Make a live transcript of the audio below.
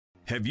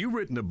Have you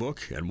written a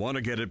book and want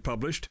to get it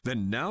published?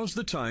 Then now's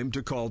the time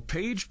to call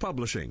Page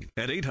Publishing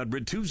at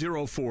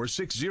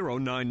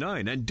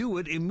 800-204-6099 and do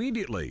it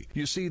immediately.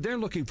 You see, they're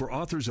looking for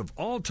authors of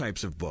all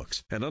types of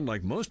books. And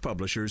unlike most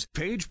publishers,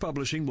 Page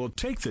Publishing will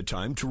take the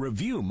time to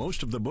review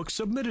most of the books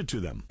submitted to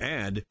them.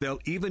 And they'll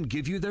even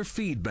give you their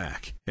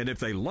feedback. And if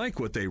they like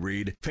what they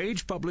read,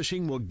 Page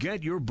Publishing will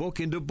get your book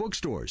into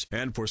bookstores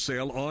and for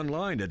sale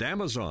online at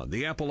Amazon,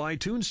 the Apple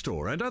iTunes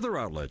Store, and other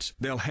outlets.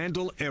 They'll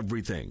handle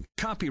everything: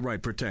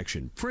 copyright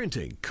protection,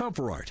 printing,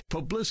 cover art,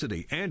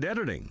 publicity, and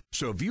editing.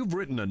 So if you've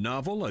written a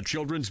novel, a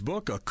children's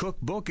book, a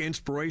cookbook,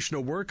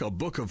 inspirational work, a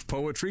book of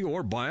poetry,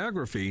 or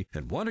biography,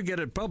 and want to get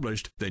it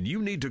published, then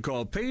you need to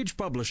call Page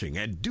Publishing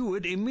and do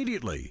it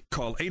immediately.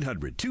 Call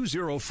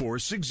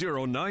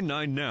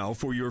 800-204-6099 now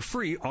for your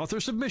free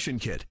author submission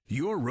kit.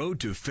 Your road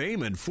to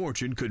fame and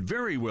fortune could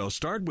very well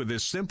start with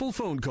this simple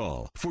phone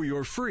call. For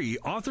your free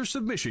author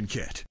submission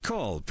kit,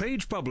 call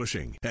Page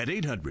Publishing at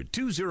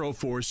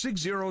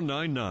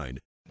 800-204-6099.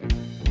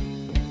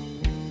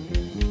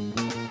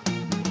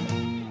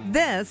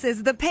 This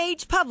is the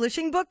Page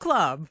Publishing Book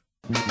Club.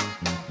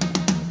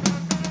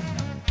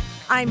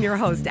 I'm your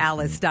host,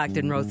 Alice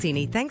Stockton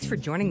Rossini. Thanks for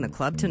joining the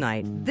club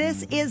tonight.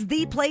 This is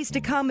the place to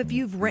come if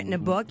you've written a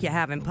book you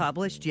haven't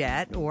published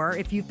yet, or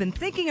if you've been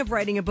thinking of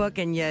writing a book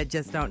and you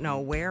just don't know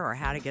where or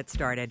how to get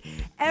started.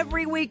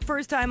 Every week,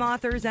 first-time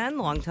authors and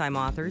long-time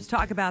authors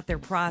talk about their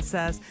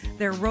process,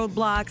 their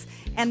roadblocks,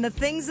 and the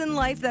things in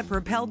life that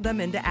propelled them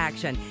into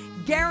action.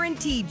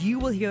 Guaranteed you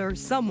will hear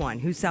someone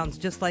who sounds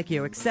just like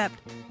you,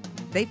 except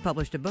they've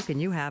published a book and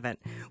you haven't.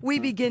 We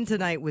begin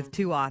tonight with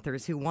two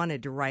authors who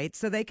wanted to write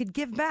so they could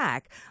give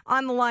back.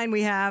 On the line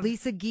we have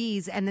Lisa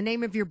Gies, and the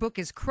name of your book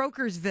is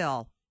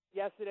Crokersville.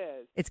 Yes, it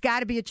is. It's got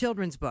to be a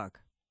children's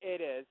book.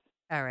 It is.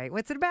 All right.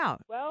 What's it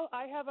about? Well,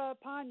 I have a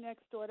pond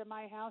next door to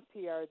my house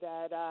here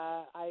that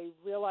I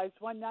realized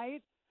one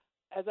night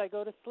as I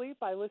go to sleep,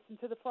 I listen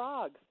to the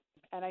frogs.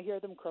 And I hear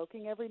them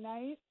croaking every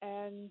night.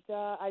 And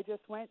I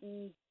just went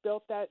and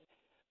built the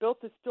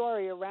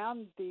story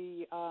around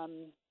the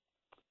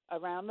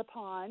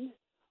pond,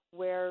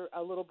 where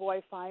a little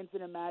boy finds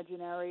an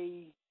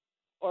imaginary,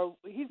 or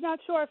he's not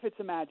sure if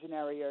it's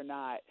imaginary or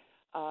not,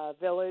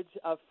 village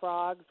of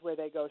frogs where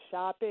they go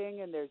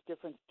shopping, and there's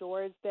different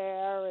stores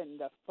there, and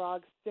the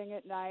frogs sing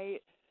at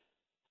night.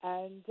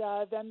 And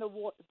then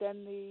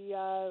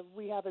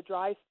we have a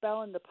dry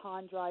spell, and the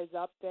pond dries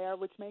up there,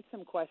 which makes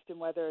him question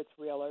whether it's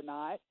real or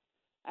not.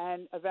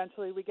 And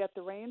eventually we get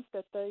the rains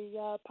that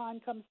the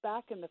pond comes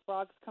back and the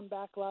frogs come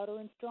back louder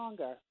and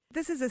stronger.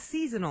 This is a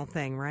seasonal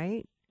thing,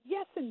 right?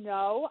 Yes and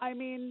no. I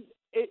mean,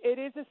 it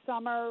is a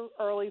summer,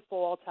 early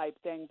fall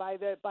type thing. By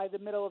the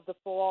middle of the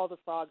fall, the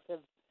frogs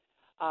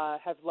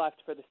have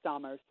left for the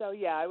summer. So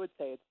yeah, I would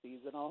say it's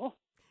seasonal.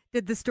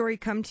 Did the story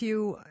come to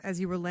you as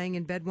you were laying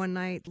in bed one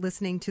night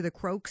listening to the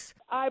croaks?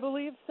 I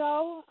believe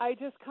so. I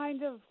just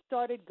kind of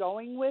started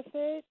going with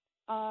it.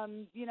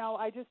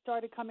 I just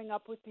started coming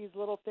up with these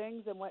little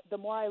things, and the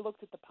more I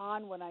looked at the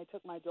pond when I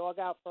took my dog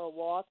out for a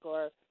walk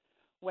or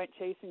went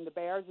chasing the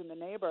bears in the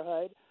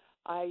neighborhood,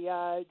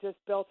 I just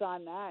built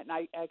on that, and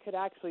I could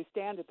actually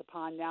stand at the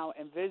pond now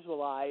and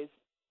visualize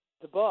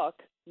the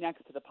book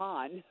next to the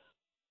pond.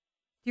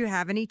 Do you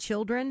have any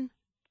children?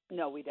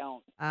 No, we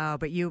don't. Oh,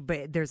 but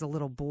there's a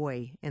little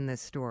boy in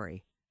this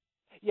story.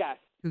 Yes.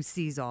 Who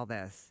sees all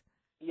this.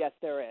 Yes,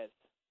 there is.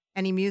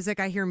 Any music?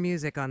 I hear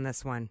music on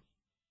this one.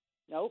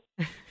 Nope.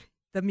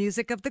 The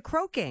music of the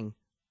croaking.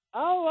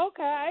 Oh,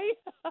 okay.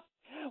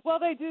 Well,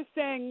 they do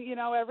sing,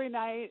 every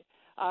night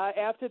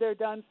after they're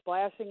done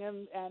splashing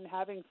and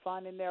having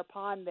fun in their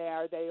pond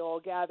there. They all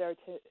gather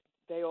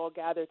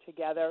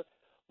together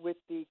with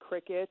the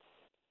crickets.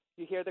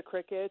 You hear the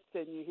crickets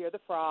and you hear the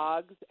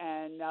frogs,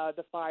 and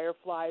the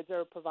fireflies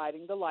are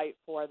providing the light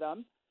for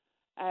them.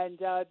 And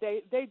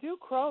they do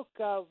croak.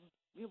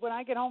 When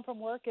I get home from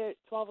work at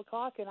 12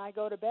 o'clock and I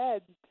go to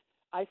bed,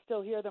 I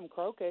still hear them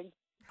croaking.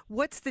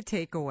 What's the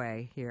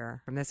takeaway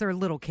here from this? They're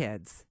little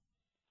kids.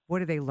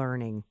 What are they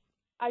learning?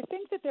 I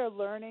think that they're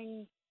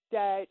learning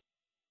that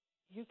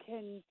you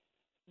can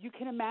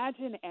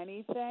imagine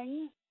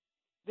anything.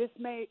 This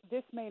may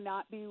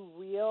not be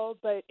real,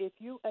 but if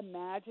you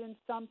imagine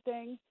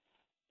something,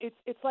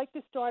 it's like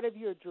the start of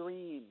your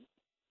dreams.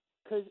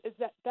 Because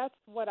that's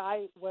what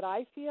I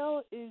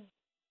feel is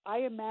I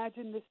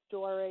imagine this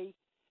story,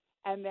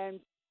 and then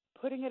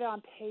putting it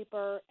on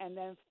paper, and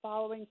then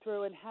following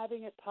through and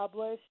having it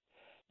published.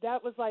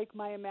 That was like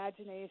my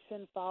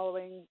imagination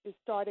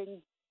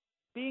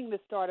being the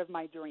start of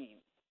my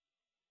dreams.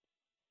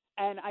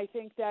 And I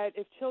think that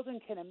if children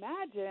can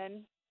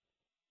imagine,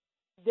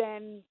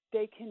 then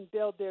they can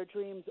build their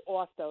dreams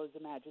off those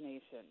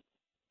imaginations.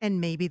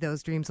 And maybe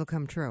those dreams will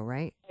come true,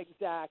 right?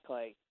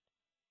 Exactly.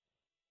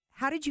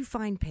 How did you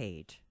find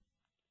Paige?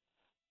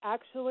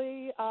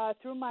 Actually,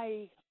 through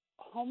my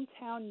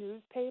hometown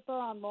newspaper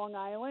on Long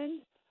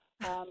Island.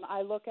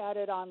 I look at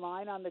it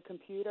online on the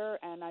computer,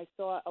 and I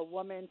saw a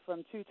woman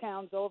from 2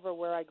 towns over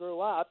where I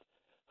grew up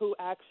who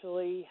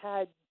actually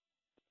had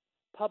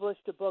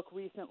published a book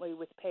recently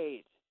with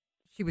Paige.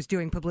 She was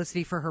doing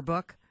publicity for her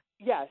book?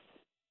 Yes.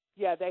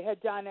 Yeah, they had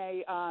done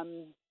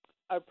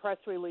a press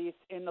release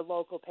in the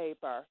local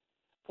paper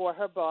for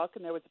her book,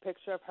 and there was a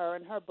picture of her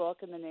and her book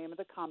and the name of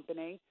the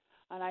company.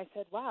 And I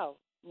said, wow,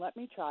 let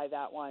me try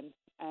that one.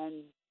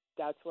 And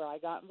that's where I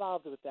got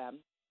involved with them.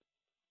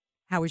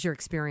 How was your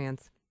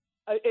experience?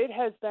 It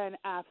has been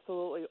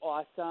absolutely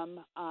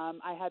awesome.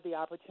 I had the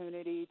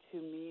opportunity to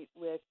meet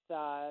with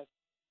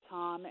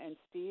Tom and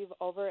Steve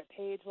over at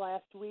Page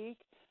last week,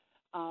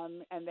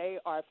 and they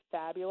are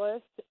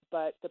fabulous.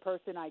 But the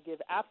person I give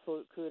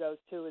absolute kudos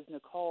to is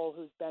Nicole,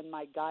 who's been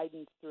my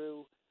guidance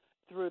through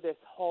this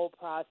whole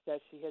process.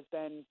 She has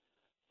been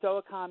so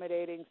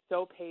accommodating,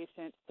 so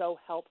patient, so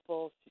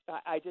helpful.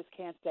 I just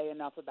can't say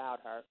enough about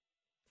her.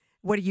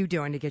 What are you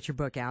doing to get your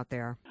book out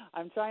there?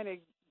 I'm trying to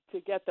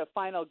get the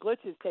final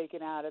glitches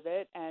taken out of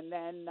it, and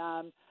then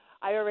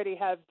I already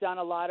have done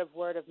a lot of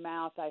word of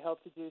mouth. I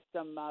hope to do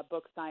some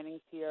book signings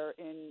here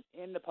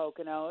in the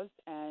Poconos,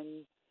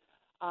 and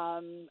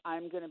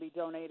I'm going to be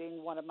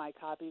donating one of my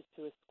copies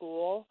to a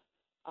school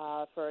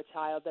for a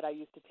child that I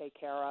used to take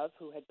care of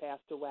who had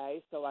passed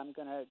away, so I'm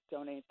going to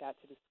donate that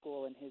to the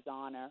school in his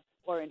honor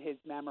or in his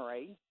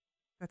memory.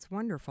 That's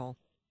wonderful.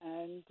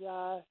 And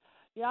yeah,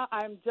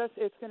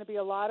 it's going to be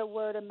a lot of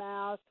word of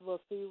mouth.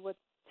 We'll see what's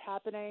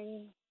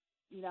happening,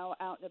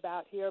 out and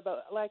about here.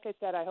 But like I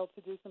said, I hope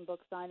to do some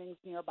book signings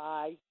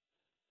nearby.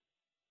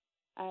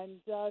 And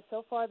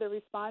so far the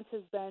response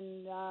has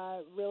been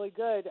really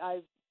good.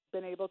 I've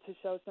been able to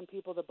show some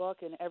people the book,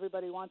 and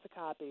everybody wants a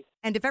copy.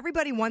 And if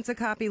everybody wants a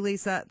copy,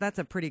 Lisa, that's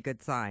a pretty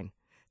good sign.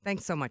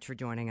 Thanks so much for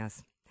joining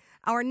us.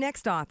 Our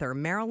next author,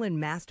 Marilyn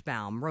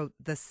Mastbaum, wrote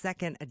The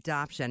Second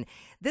Adoption.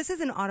 This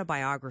is an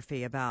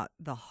autobiography about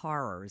the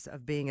horrors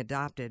of being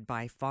adopted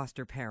by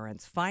foster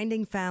parents,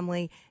 finding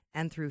family,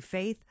 and through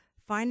faith,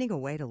 finding a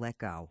way to let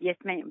go. Yes,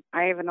 ma'am.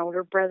 I have an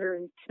older brother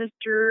and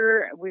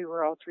sister. We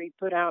were all three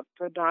put out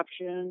for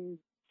adoption.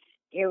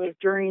 It was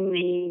during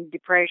the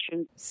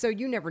Depression. So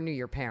you never knew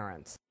your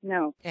parents?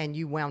 No. And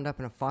you wound up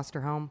in a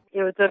foster home?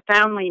 It was a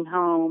foundling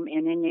home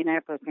in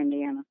Indianapolis,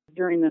 Indiana,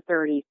 during the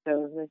 30s.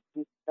 So this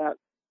is about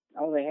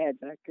all they had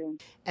back then.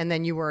 And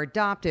then you were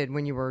adopted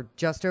when you were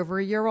just over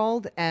a year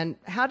old. And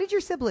how did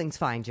your siblings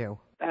find you?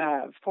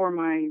 Before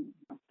my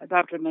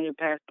adopted mother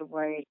passed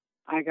away,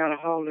 I got a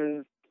hold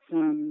of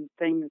some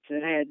things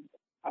that had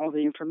all the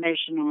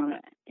information on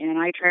it. And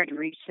I tried to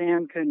reach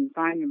them, couldn't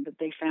find them, but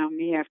they found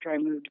me after I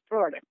moved to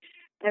Florida.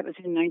 That was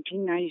in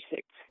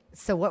 1996.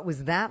 So what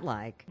was that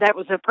like? That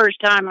was the first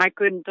time I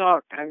couldn't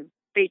talk. I was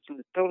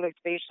speechless, totally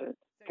speechless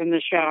from the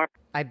shock.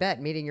 I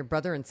bet meeting your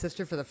brother and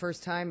sister for the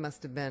first time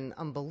must have been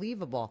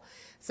unbelievable.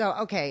 So,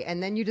 okay,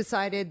 and then you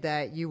decided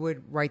that you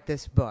would write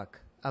this book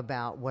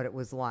about what it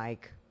was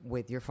like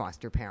with your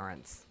foster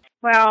parents.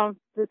 Well,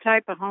 the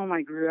type of home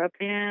I grew up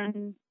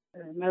in,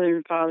 mother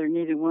and father,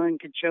 neither one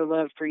could show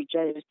love for each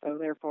other, so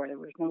therefore there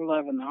was no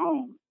love in the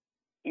home.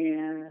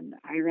 And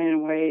I ran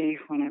away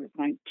when I was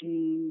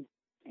 19,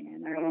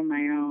 and I got on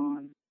my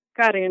own.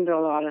 Got into a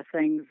lot of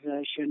things that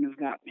I shouldn't have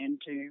gotten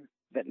into,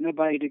 but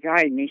nobody to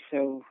guide me.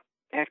 So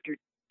after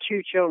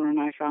 2 children,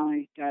 I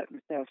finally got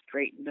myself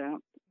straightened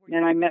up.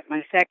 Then I met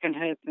my second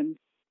husband,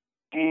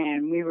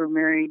 and we were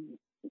married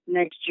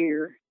next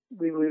year.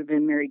 We would have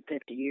been married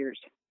 50 years.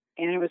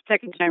 And it was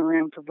second time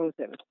around for both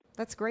of us.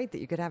 That's great that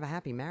you could have a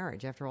happy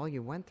marriage after all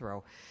you went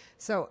through.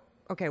 So,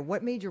 okay,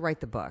 what made you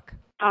write the book?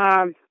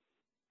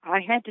 I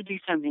had to do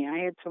something. I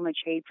had so much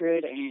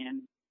hatred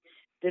and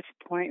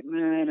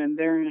disappointment and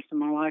bitterness in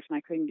my life, and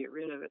I couldn't get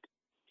rid of it.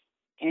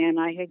 And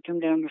I had come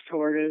down to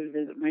Florida to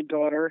visit my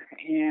daughter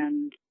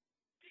and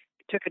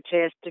took a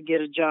test to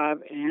get a job,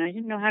 and I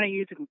didn't know how to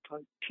use a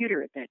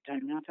computer at that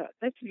time. And I thought,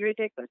 that's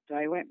ridiculous. So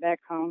I went back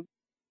home,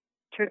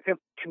 took a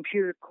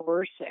computer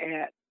course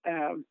at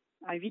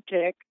Ivy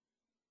Tech,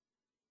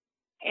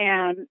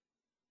 and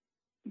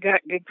got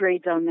good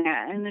grades on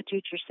that. And the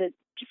teacher said,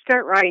 just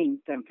start writing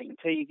something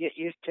until you get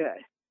used to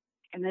it.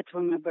 And that's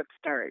when my book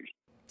started.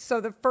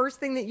 So the first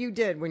thing that you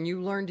did when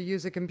you learned to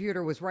use a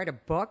computer was write a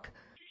book?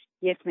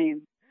 Yes,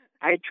 ma'am.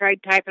 I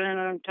tried typing it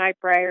on a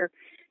typewriter,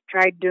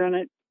 tried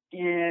doing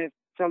it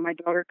so my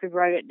daughter could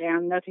write it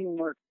down. Nothing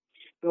worked.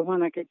 But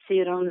when I could see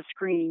it on the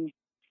screen,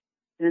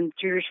 then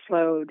tears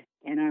flowed,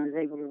 and I was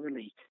able to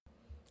release.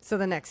 So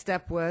the next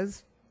step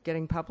was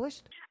getting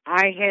published?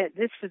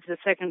 This was the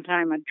second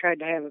time I tried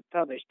to have it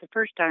published. The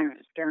first time it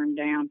was turned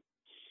down,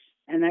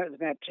 and that was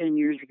about 10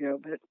 years ago.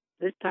 But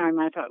this time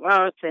I thought,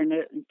 well, I'll send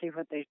it and see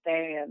what they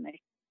say. And they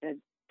said,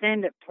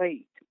 send it,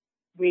 please.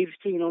 We've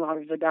seen a lot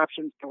of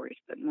adoption stories,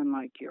 but none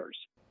like yours.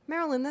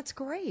 Marilyn, that's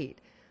great.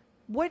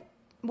 What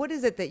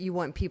is it that you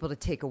want people to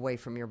take away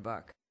from your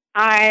book?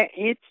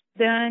 It's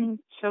done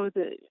so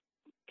that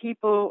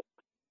people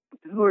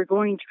who are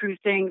going through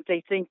things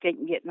they think they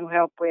can get no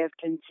help with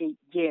can see,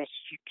 yes,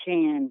 you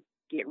can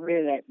get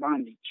rid of that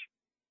bondage.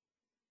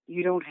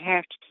 You don't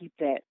have to keep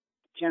that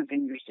junk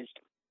in your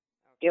system.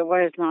 It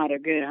was not a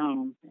good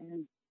home.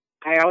 And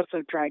I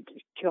also tried to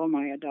kill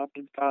my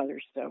adopted father,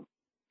 so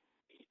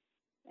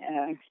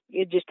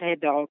it just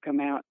had to all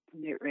come out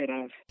and get rid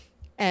of.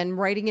 And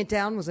writing it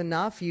down was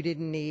enough? You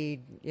didn't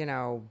need,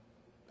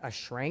 a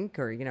shrink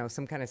or,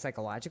 some kind of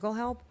psychological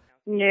help?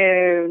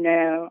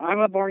 No. I'm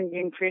a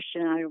born-again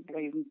Christian. I don't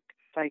believe in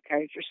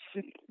psychiatrists.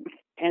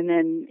 And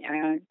then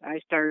I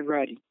started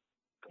writing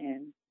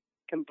and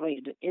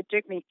completed it. It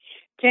took me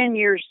 10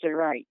 years to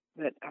write,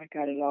 but I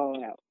got it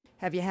all out.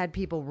 Have you had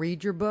people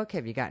read your book?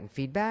 Have you gotten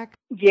feedback?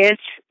 Yes,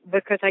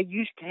 because I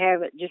used to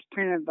have it just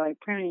printed by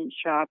printing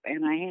shop,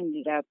 and I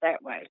handed it out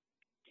that way.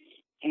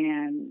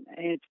 And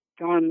it's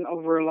gone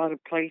over a lot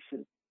of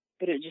places,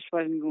 but it just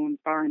wasn't going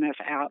far enough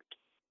out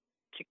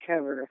to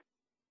cover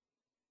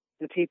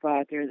the people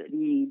out there that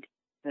need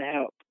the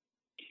help.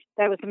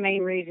 That was the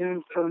main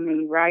reason for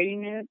me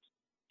writing it.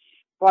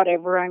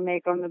 Whatever I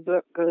make on the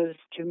book goes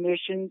to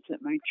missions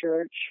at my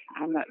church.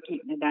 I'm not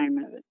keeping a dime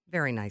of it.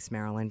 Very nice,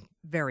 Marilyn.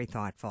 Very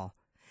thoughtful.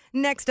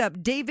 Next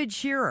up, David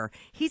Shearer.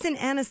 He's an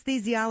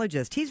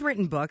anesthesiologist. He's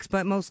written books,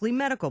 but mostly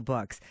medical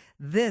books.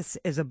 This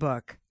is a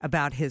book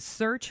about his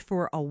search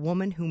for a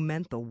woman who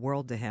meant the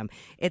world to him.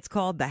 It's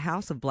called The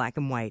House of Black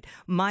and White,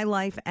 My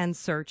Life and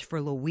Search for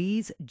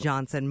Louise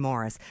Johnson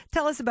Morris.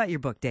 Tell us about your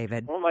book,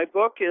 David. Well, my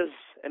book is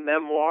a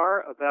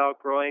memoir about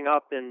growing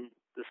up in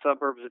the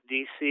suburbs of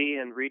D.C.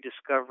 and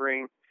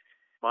rediscovering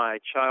my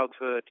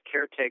childhood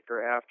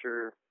caretaker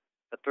after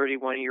a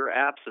 31-year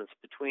absence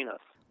between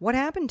us. What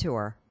happened to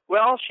her?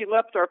 Well, she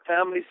left our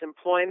family's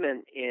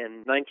employment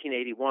in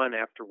 1981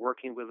 after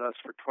working with us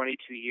for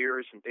 22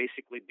 years and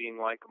basically being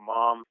like a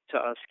mom to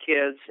us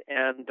kids.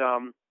 And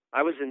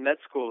I was in med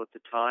school at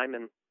the time,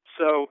 and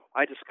so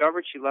I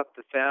discovered she left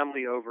the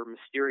family over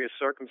mysterious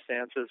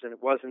circumstances, and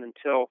it wasn't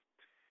until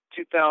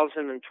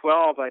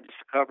 2012 I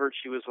discovered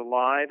she was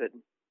alive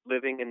and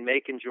living in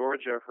Macon,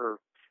 Georgia, her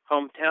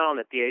hometown,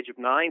 at the age of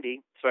 90.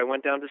 So I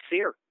went down to see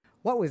her.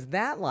 What was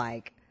that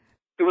like?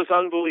 It was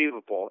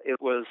unbelievable.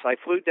 I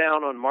flew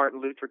down on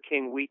Martin Luther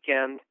King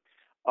weekend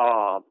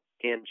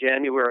in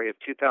January of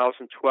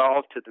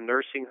 2012 to the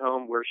nursing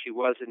home where she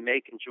was in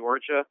Macon,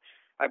 Georgia.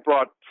 I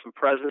brought some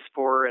presents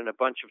for her and a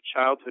bunch of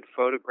childhood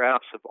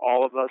photographs of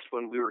all of us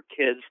when we were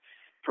kids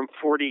from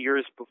 40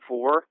 years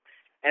before.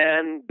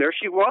 And there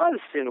she was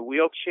in a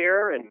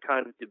wheelchair and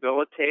kind of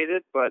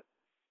debilitated, but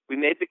we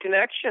made the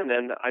connection,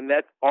 and I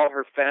met all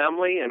her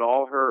family and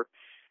all her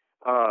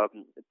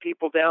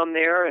people down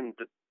there and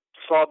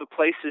saw the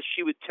places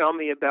she would tell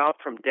me about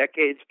from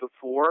decades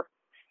before,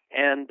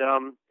 and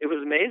it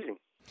was amazing.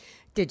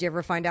 Did you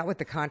ever find out what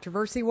the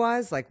controversy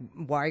was, like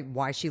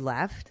why she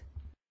left?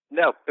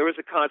 No, there was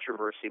a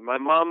controversy. My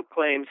mom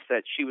claims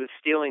that she was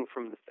stealing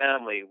from the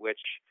family,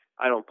 which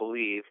I don't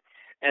believe,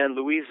 and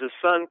Louisa's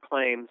son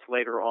claims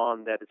later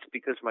on that it's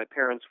because my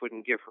parents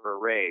wouldn't give her a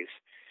raise.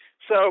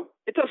 So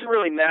it doesn't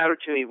really matter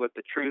to me what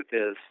the truth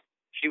is.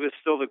 She was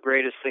still the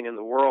greatest thing in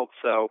the world,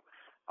 so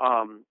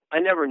I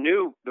never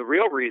knew the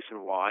real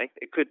reason why.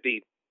 It could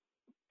be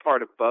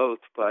part of both,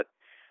 but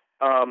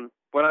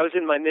when I was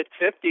in my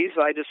mid-50s,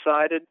 I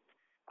decided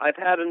I've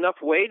had enough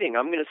waiting.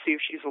 I'm going to see if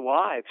she's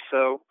alive.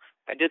 So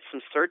I did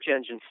some search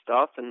engine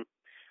stuff, and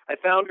I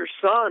found her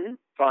son,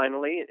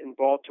 finally, in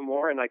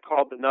Baltimore, and I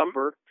called the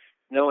number,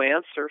 no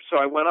answer. So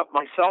I went up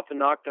myself and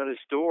knocked on his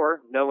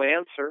door, no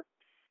answer.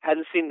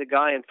 Hadn't seen the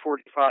guy in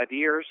 45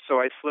 years, so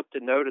I slipped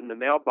a note in the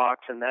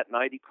mailbox, and that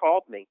night he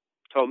called me,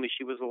 told me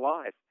she was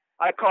alive.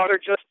 I caught her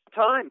just in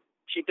time.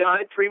 She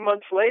died 3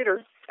 months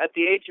later at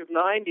the age of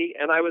 90,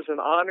 and I was an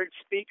honored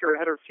speaker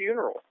at her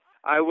funeral.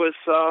 I was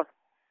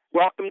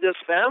welcomed as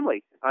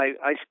family.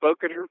 I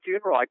spoke at her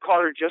funeral. I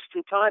caught her just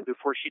in time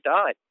before she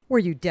died. Were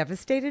you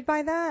devastated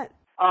by that?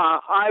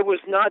 I was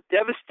not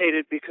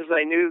devastated because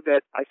I knew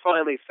that I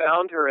finally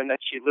found her and that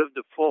she lived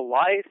a full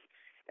life,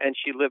 and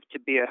she lived to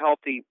be a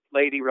healthy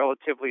lady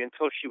relatively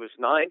until she was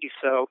 90.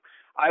 So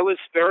I was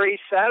very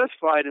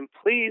satisfied and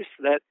pleased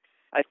that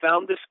I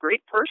found this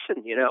great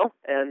person,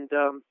 and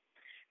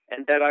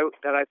that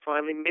I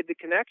finally made the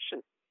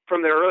connection.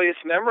 From the earliest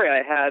memory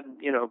I had,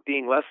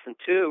 being less than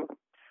 2,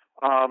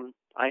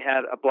 I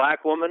had a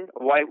black woman,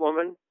 a white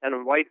woman, and a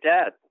white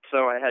dad.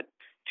 So I had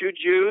 2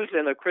 Jews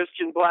and a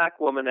Christian black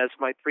woman as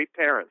my 3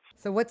 parents.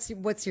 So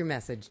what's your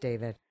message,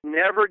 David?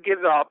 Never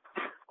give up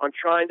on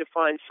trying to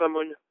find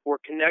someone or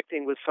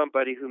connecting with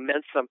somebody who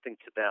meant something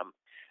to them.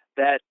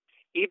 That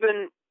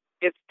even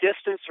if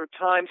distance or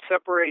time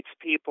separates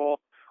people,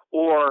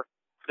 or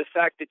the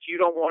fact that you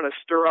don't want to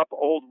stir up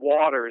old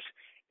waters,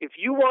 if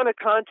you want to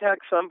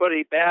contact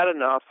somebody bad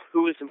enough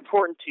who is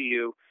important to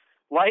you,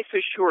 life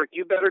is short.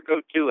 You better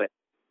go do it.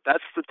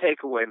 That's the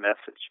takeaway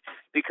message.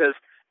 Because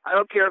I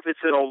don't care if it's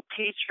an old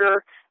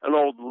teacher, an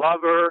old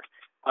lover,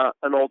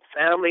 an old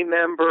family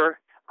member,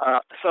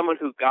 someone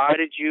who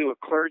guided you,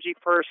 a clergy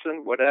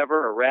person,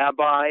 whatever, a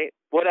rabbi,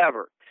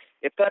 whatever.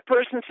 If that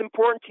person's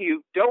important to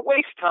you, don't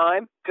waste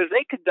time because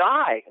they could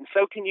die, and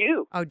so can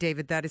you. Oh,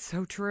 David, that is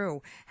so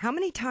true. How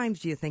many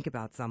times do you think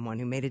about someone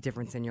who made a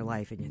difference in your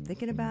life, and you're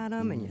thinking about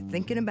them, and you're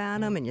thinking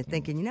about them, and you're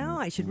thinking,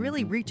 I should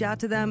really reach out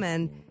to them,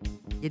 and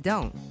you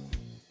don't.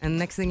 And the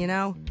next thing you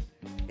know,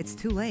 it's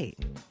too late.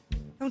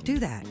 Don't do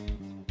that.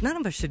 None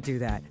of us should do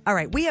that. All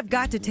right, we have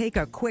got to take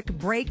a quick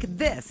break.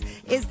 This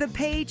is the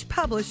Page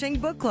Publishing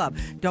Book Club.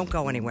 Don't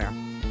go anywhere.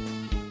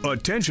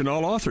 Attention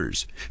all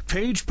authors.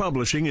 Page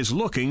Publishing is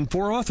looking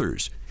for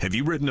authors. Have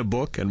you written a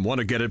book and want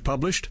to get it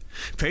published?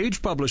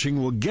 Page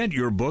Publishing will get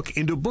your book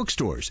into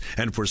bookstores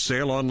and for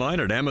sale online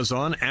at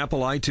Amazon, Apple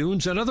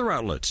iTunes, and other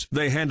outlets.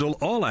 They handle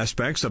all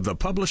aspects of the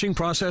publishing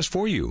process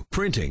for you.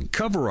 Printing,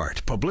 cover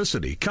art,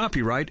 publicity,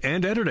 copyright,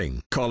 and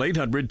editing. Call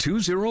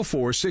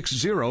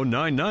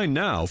 800-204-6099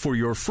 now for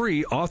your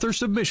free author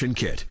submission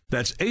kit.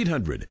 That's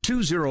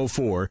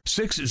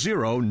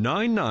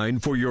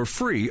 800-204-6099 for your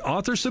free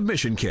author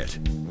submission kit.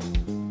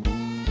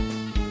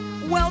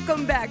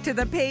 Welcome back to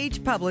the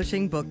Page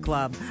Publishing Book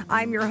Club.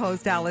 I'm your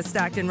host, Alice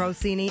Stockton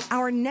Rossini.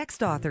 Our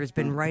next author's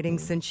been writing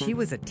since she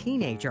was a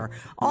teenager.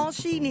 All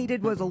she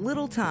needed was a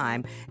little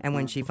time, and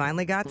when she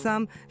finally got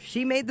some,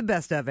 she made the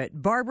best of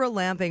it. Barbara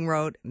Lamping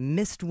wrote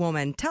Mist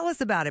Woman. Tell us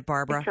about it,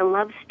 Barbara. It's a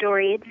love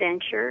story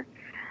adventure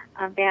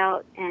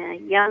about a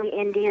young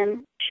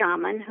Indian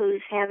shaman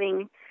who's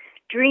having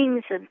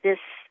dreams of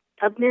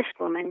Mist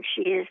Woman.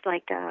 She is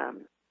like a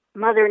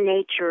Mother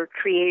Nature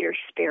creator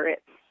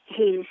spirit.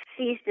 He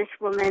sees this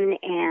woman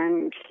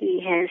and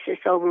he has this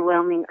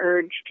overwhelming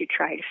urge to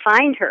try to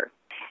find her.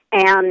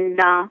 And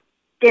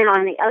then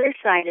on the other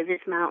side of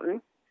this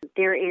mountain,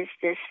 there is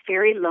this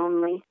very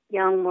lonely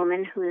young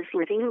woman who is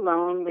living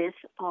alone with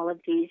all of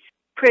these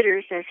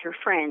critters as her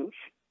friends.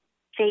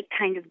 Fate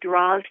kind of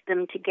draws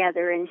them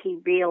together and he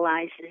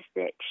realizes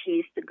that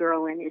she's the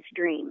girl in his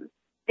dream.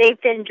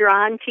 They've been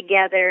drawn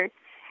together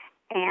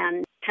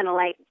and kind of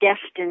like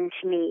destined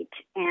to meet.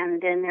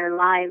 And then their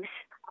lives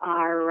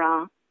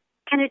are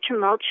kind of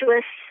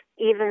tumultuous.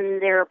 Even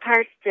there are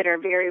parts that are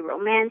very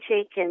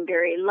romantic and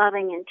very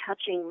loving and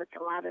touching with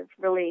a lot of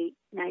really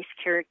nice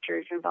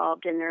characters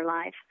involved in their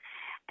life.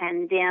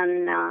 And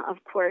then,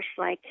 of course,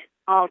 like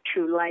all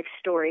true life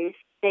stories,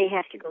 they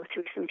have to go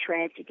through some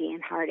tragedy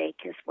and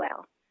heartache as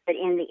well. But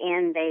in the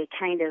end, they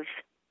kind of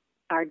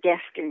are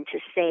destined to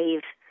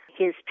save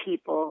his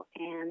people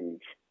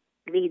and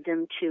lead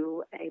them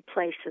to a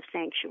place of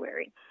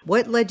sanctuary.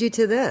 What led you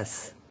to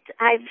this?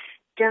 I've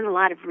done a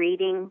lot of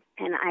reading,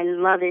 and I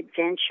love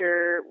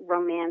adventure,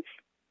 romance.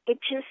 It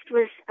just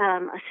was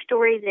a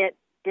story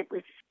that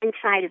was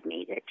inside of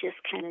me that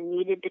just kind of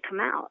needed to come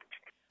out.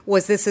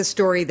 Was this a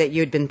story that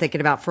you'd been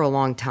thinking about for a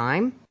long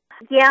time?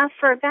 Yeah,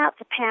 for about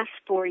the past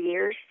 4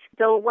 years.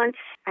 Though once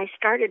I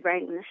started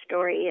writing the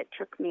story, it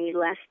took me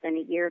less than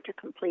a year to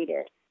complete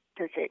it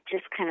because it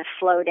just kind of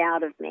flowed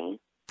out of me.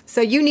 So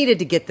you needed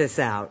to get this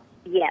out.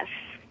 Yes.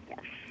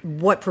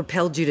 What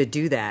propelled you to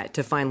do that,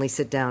 to finally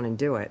sit down and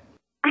do it?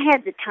 I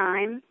had the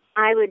time.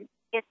 I would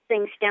get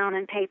things down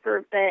on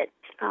paper, but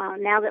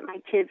now that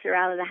my kids are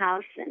out of the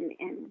house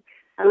and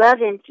I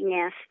love Empty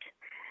Nest,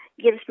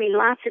 it gives me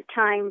lots of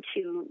time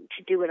to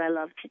do what I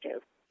love to do.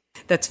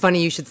 That's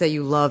funny you should say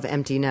you love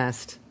Empty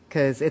Nest,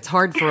 because it's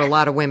hard for a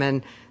lot of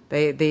women.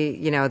 They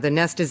the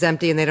nest is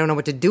empty and they don't know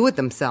what to do with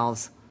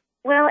themselves.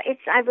 Well,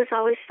 I was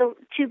always so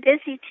too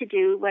busy to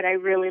do what I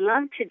really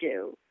love to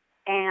do.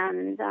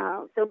 And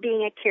so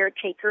being a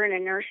caretaker and a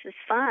nurse is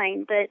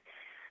fine, but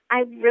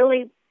I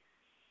really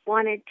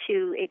wanted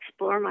to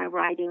explore my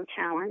writing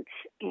talents,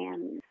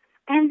 and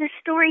the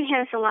story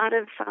has a lot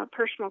of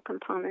personal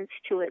components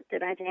to it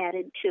that I've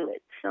added to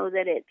it, so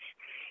that it's,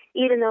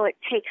 even though it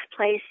takes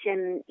place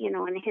in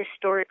a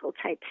historical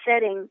type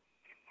setting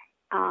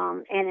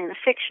and in a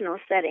fictional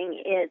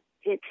setting,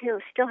 it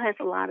still has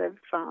a lot of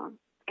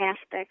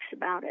aspects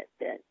about it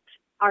that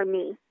are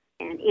me.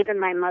 And even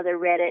my mother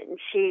read it, and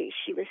she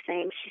was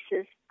saying, she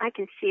says, I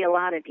can see a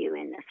lot of you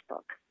in this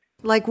book.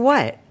 Like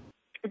what?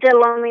 The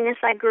loneliness.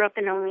 I grew up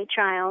an only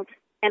child,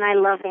 and I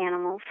love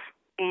animals.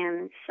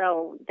 And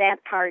so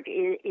that part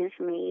is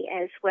me,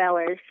 as well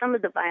as some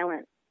of the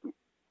violent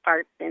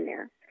parts in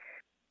there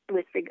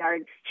with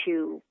regards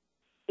to,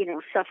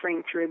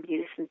 suffering through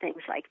abuse and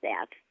things like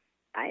that.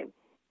 I've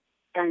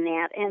done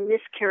that. And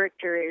this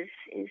character is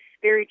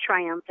very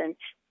triumphant.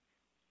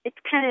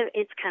 It's kind of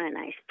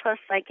nice. Plus,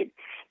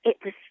 it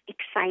was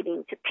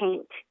exciting to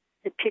paint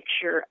the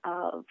picture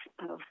of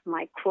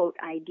my, quote,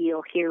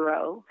 ideal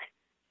hero.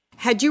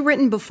 Had you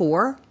written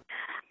before?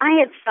 I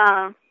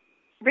have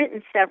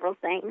written several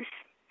things.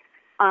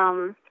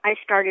 I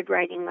started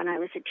writing when I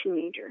was a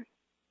teenager.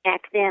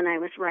 Back then, I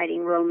was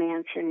writing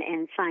romance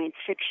and science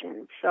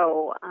fiction,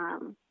 so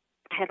I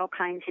had all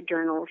kinds of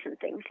journals and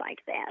things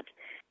like that.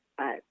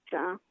 But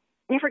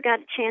never got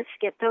a chance to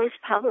get those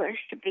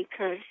published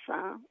because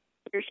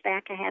years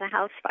back I had a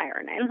house fire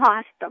and I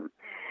lost them.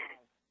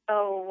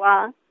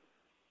 So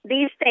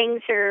these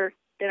things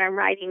that I'm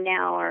writing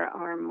now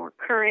are more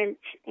current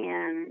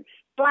and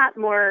a lot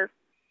more,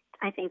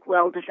 I think,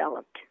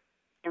 well-developed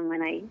than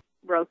when I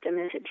wrote them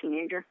as a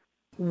teenager.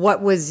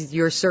 What was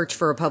your search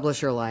for a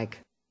publisher like?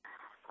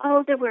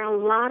 Oh, there were a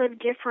lot of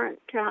different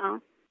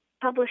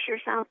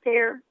publishers out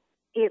there.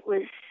 It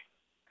was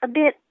a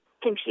bit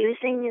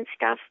confusing and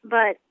stuff,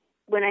 but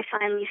when I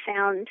finally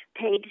found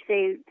Page,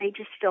 they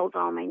just filled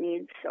all my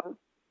needs, so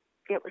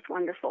it was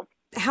wonderful.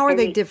 How are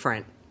they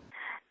different?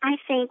 I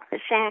think the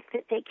fact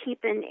that they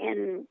keep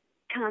in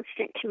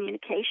constant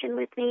communication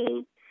with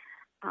me,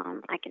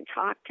 I can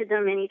talk to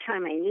them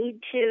anytime I need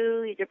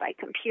to, either by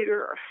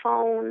computer or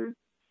phone.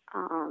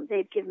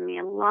 They've given me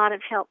a lot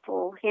of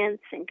helpful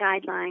hints and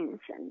guidelines,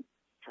 and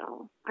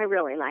so I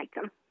really like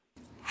them.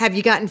 Have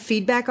you gotten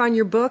feedback on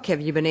your book? Have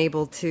you been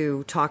able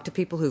to talk to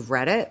people who've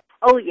read it?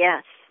 Oh,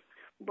 yes.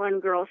 One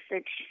girl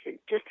said she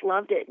just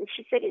loved it, and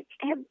she said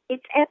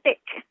it's epic.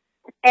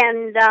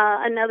 And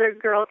another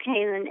girl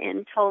came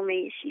and told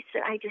me, she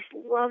said, I just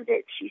loved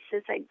it. She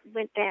says, I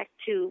went back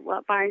to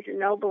Barnes &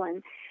 Noble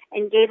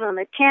and gave them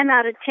a 10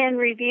 out of 10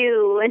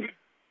 review. And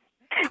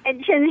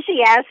then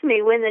she asked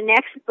me when the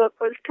next book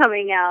was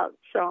coming out.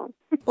 So,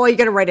 well, are you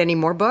going to write any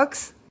more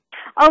books?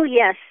 Oh,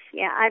 yes.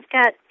 Yeah, I've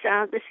got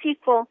the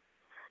sequel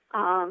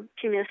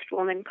to Mist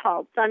Woman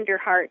called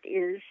Thunderheart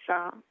is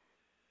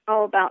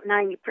about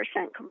 90%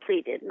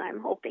 completed, and I'm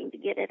hoping to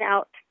get it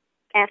out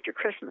after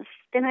Christmas.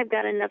 Then I've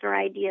got another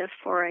idea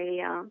for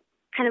a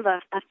kind of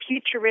a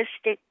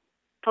futuristic,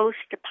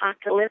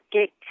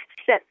 post-apocalyptic,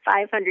 set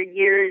 500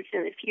 years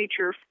in the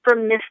future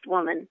from Mist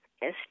Woman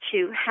as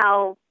to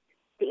how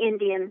the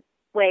Indian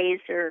ways,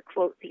 or,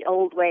 quote, the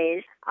old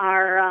ways,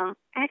 are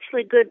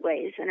actually good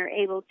ways and are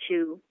able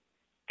to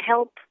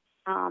help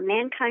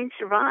mankind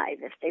survive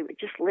if they would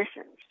just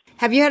listen.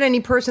 Have you had any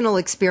personal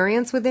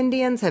experience with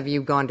Indians? Have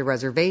you gone to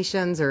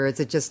reservations, or is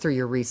it just through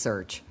your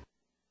research?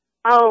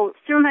 Oh,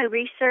 through my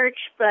research,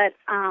 but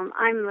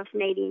I'm of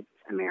Native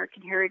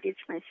American heritage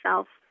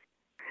myself.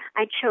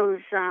 I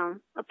chose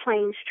a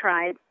Plains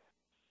tribe,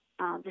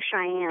 the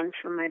Cheyennes,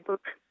 for my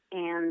book,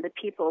 and the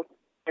people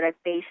that I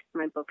based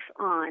my books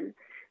on,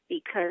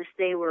 because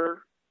they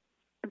were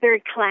a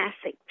very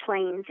classic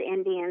Plains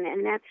Indian,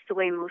 and that's the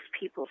way most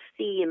people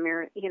see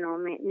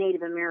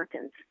Native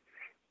Americans.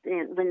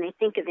 And when they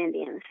think of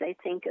Indians, they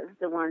think of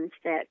the ones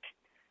that,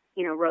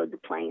 rode the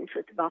plains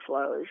with the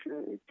buffaloes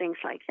and things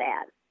like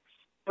that.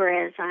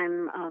 Whereas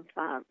I'm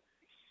of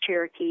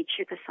Cherokee,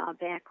 Chickasaw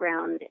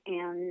background,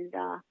 and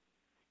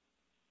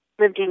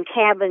lived in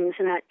cabins,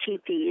 not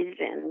teepees,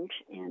 and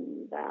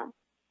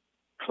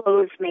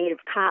clothes made of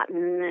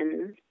cotton,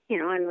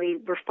 and we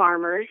were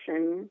farmers,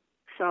 and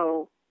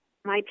so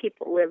my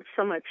people lived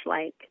so much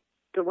like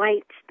the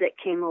whites that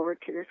came over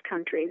to this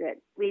country that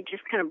we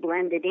just kind of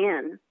blended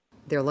in.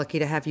 They're lucky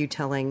to have you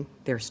telling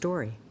their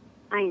story.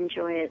 I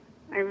enjoy it.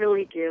 I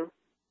really do.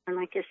 And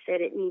like I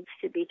said, it needs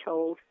to be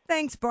told.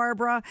 Thanks,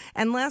 Barbara.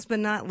 And last but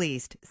not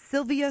least,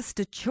 Sylvia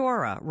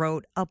Stachura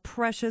wrote A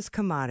Precious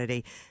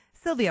Commodity.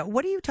 Sylvia,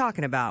 what are you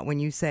talking about when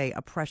you say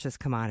a precious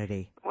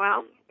commodity?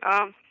 Well,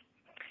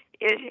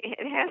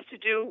 it has to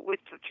do with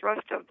the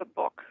thrust of the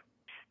book.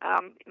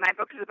 My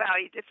book is about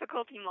a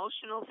difficult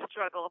emotional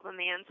struggle of a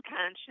man's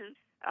conscience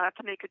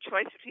to make a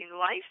choice between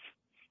life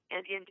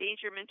and the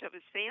endangerment of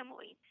his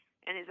family,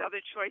 and his other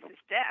choice is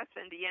death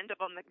and the end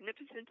of a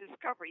magnificent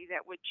discovery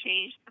that would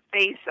change the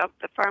face of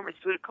the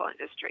pharmaceutical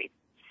industry.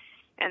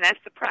 And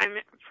that's the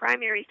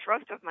primary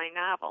thrust of my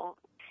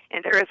novel.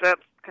 And there is a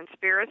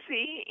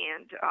conspiracy,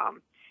 and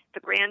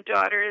the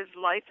granddaughter's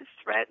life is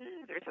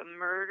threatened. There's a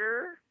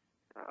murder.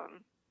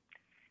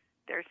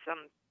 There's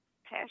some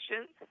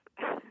passion.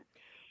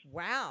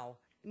 Wow.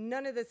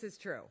 None of this is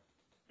true.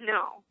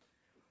 No.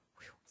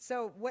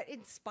 So what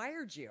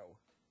inspired you?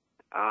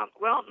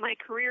 Well, my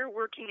career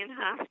working in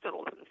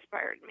hospitals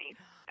inspired me.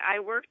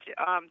 I worked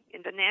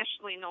in the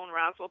nationally known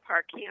Roswell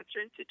Park Cancer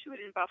Institute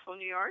in Buffalo,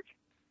 New York,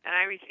 and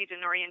I received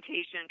an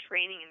orientation and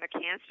training in the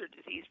cancer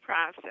disease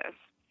process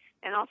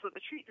and also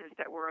the treatments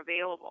that were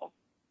available.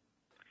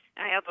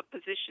 And I have a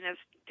position as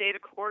data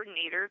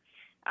coordinator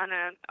on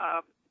a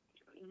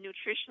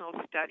nutritional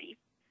study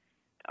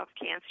of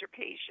cancer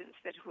patients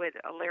that who had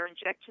a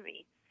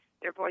laryngectomy,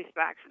 their voice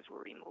boxes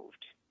were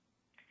removed.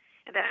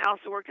 And then I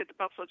also worked at the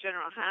Buffalo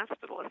General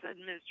Hospital as an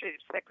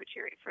administrative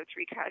secretary for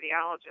 3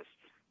 cardiologists.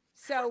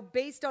 So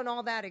based on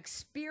all that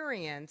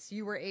experience,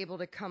 you were able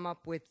to come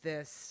up with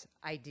this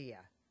idea?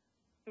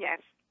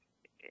 Yes.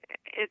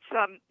 It's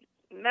a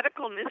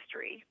medical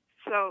mystery.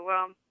 So,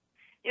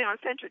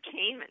 it's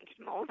entertainment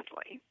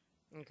mostly.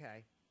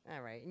 Okay.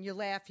 All right. And you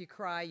laugh, you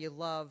cry, you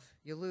love,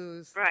 you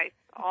lose. Right.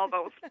 All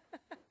those.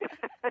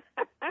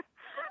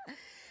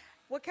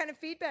 What kind of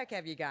feedback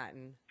have you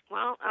gotten?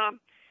 Well,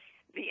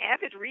 the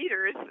avid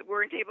readers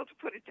weren't able to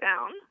put it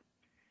down,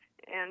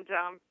 and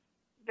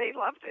they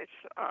loved it.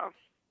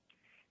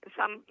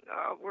 Some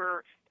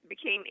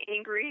became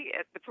angry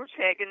at the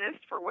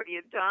protagonist for what he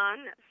had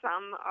done.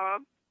 Some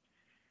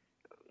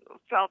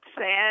felt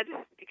sad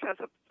because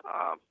of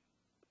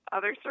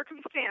other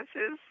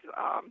circumstances,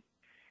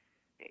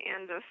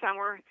 and some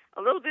were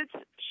a little bit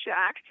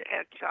shocked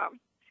at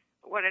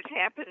what had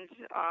happened,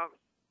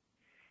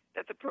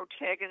 that the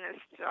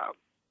protagonist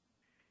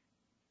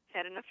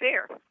had an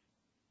affair.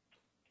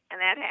 And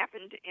that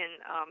happened in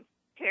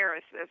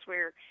Paris. That's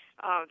where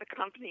the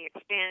company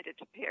expanded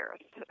to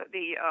Paris.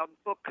 The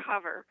book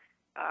cover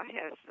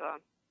has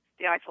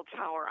the Eiffel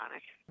Tower on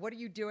it. What are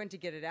you doing to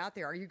get it out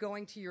there? Are you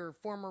going to your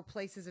former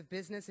places of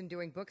business and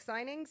doing book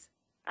signings?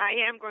 I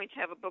am going to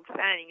have a book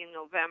signing in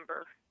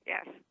November.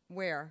 Yes.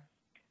 Where?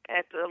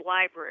 At the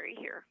library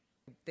here.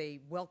 They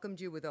welcomed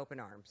you with open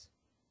arms.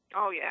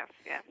 Oh, yes,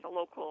 the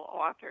local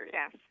author,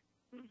 yes.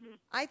 Mm-hmm.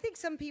 I think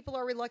some people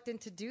are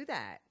reluctant to do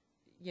that.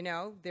 You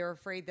know, they're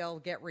afraid they'll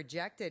get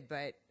rejected,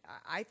 but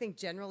I think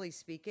generally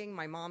speaking,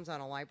 my mom's on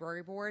a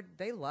library board.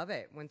 They love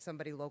it when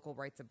somebody local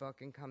writes a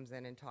book and comes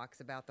in and talks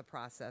about the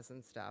process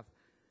and stuff.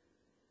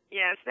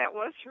 Yes, that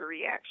was her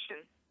reaction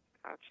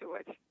to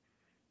it.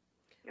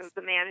 It was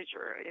the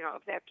manager,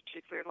 of that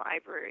particular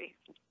library.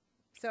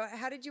 So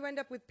how did you end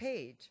up with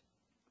Paige?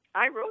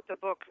 I wrote the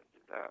book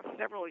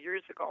several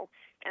years ago,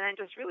 and then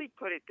just really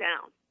put it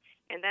down.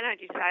 And then I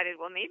decided,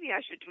 well, maybe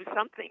I should do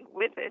something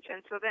with it. And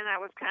so then I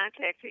was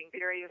contacting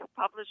various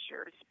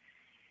publishers.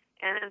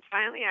 And then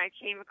finally I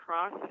came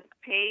across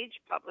Page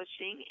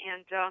Publishing,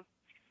 and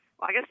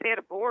I guess they had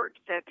a board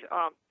that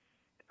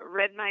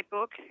read my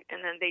book,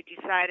 and then they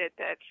decided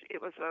that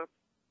it was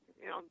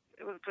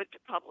it was good to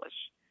publish.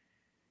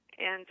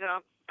 And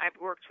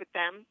I've worked with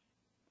them,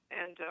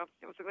 and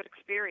it was a good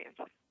experience.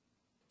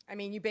 I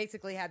mean, you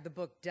basically had the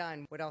book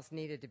done. What else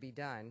needed to be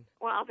done?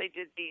 Well, they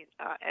did the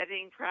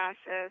editing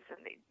process, and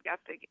they got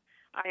the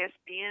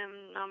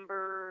ISBN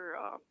number.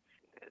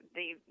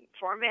 They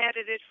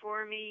formatted it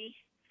for me,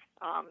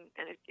 and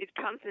it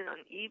comes in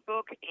an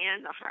ebook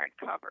and a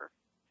hardcover.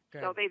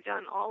 Good. So they've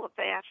done all of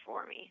that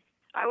for me.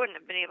 I wouldn't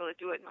have been able to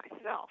do it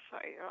myself.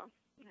 I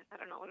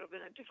don't know. It would have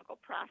been a difficult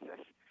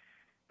process,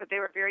 but they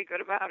were very good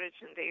about it,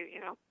 and they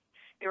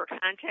were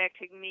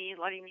contacting me,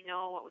 letting me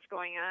know what was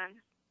going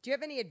on. Do you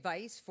have any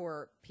advice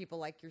for people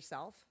like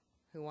yourself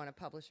who want to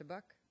publish a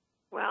book?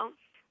 Well,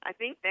 I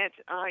think that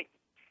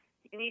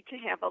you need to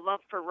have a love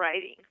for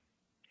writing.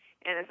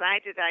 And as I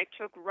did, I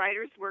took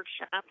writers'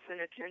 workshops and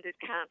attended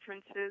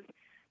conferences,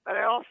 but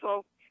I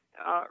also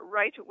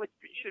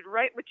should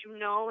write what you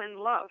know and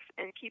love,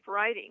 and keep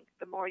writing.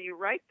 The more you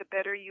write, the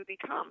better you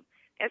become,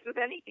 as with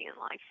anything in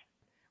life.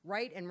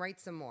 Write and write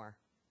some more.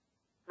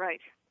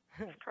 Right.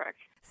 That's correct.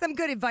 Some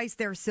good advice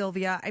there,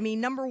 Sylvia. I mean,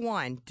 number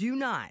one, do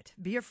not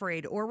be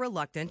afraid or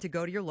reluctant to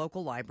go to your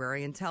local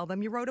library and tell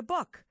them you wrote a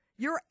book.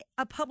 You're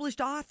a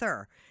published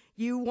author.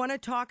 You want to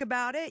talk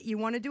about it. You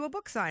want to do a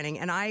book signing.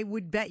 And I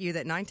would bet you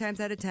that 9 times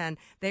out of 10,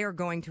 they are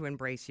going to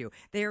embrace you.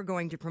 They are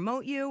going to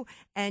promote you,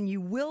 and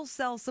you will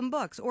sell some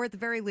books. Or at the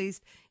very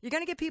least, you're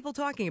going to get people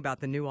talking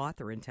about the new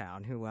author in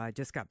town who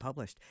just got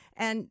published.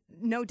 And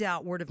no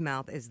doubt, word of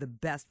mouth is the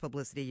best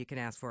publicity you can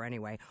ask for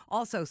anyway.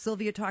 Also,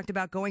 Sylvia talked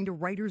about going to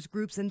writers'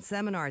 groups and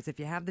seminars. If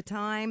you have the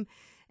time,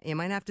 you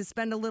might have to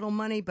spend a little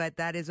money, but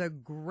that is a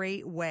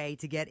great way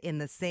to get in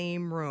the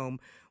same room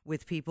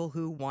with people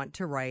who want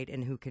to write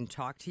and who can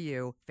talk to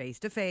you face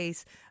to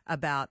face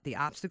about the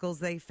obstacles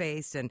they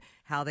faced and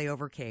how they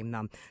overcame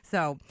them.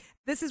 So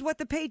this is what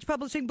the Page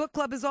Publishing Book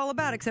Club is all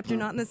about, except you're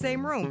not in the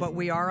same room, but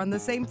we are on the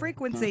same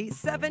frequency,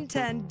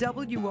 710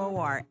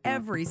 WOR,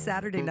 every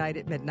Saturday night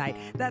at midnight.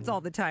 That's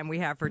all the time we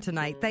have for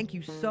tonight. Thank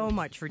you so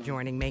much for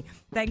joining me.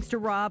 Thanks to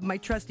Rob, my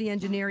trusty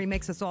engineer. He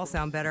makes us all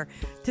sound better.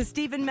 To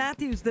Stephen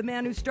Matthews, the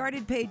man who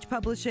started Page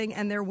Publishing,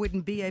 and there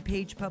wouldn't be a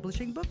Page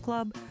Publishing Book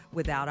Club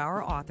without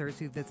our authors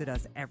who visit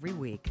us every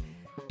week.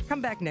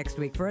 Come back next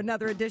week for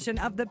another edition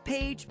of the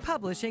Page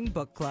Publishing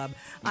Book Club.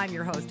 I'm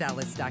your host,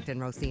 Alice Stockton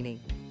Rossini.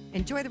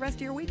 Enjoy the rest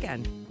of your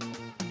weekend.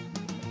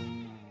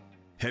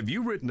 Have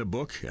you written a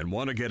book and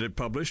want to get it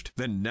published?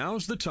 Then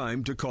now's the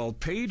time to call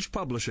Page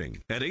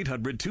Publishing at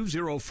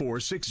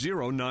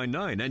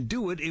 800-204-6099 and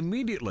do it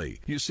immediately.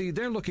 You see,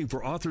 they're looking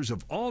for authors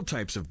of all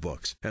types of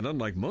books. And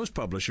unlike most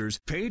publishers,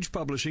 Page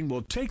Publishing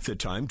will take the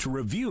time to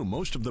review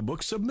most of the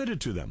books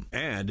submitted to them.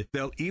 And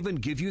they'll even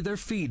give you their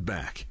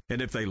feedback.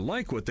 And if they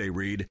like what they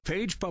read,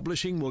 Page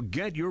Publishing will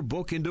get your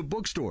book into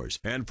bookstores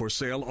and for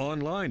sale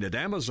online at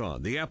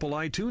Amazon, the Apple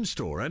iTunes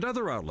Store, and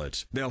other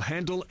outlets. They'll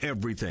handle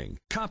everything: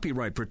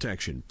 copyright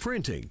protection,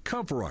 printing,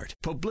 cover art,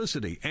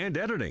 publicity, and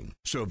editing.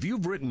 So if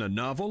you've written a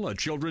novel, a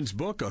children's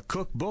book, a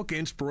cookbook,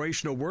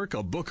 inspirational work,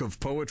 a book of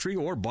poetry,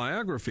 or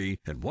biography,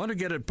 and want to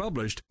get it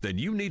published, then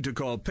you need to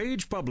call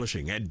Page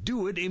Publishing and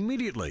do it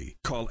immediately.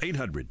 Call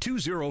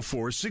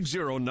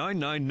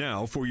 800-204-6099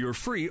 now for your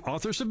free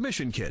author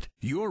submission kit.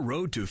 Your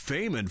road to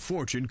fame and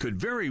fortune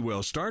could very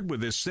well start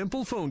with this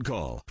simple phone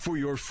call. For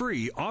your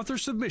free author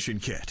submission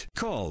kit,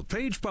 call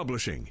Page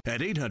Publishing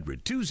at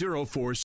 800-204-6099.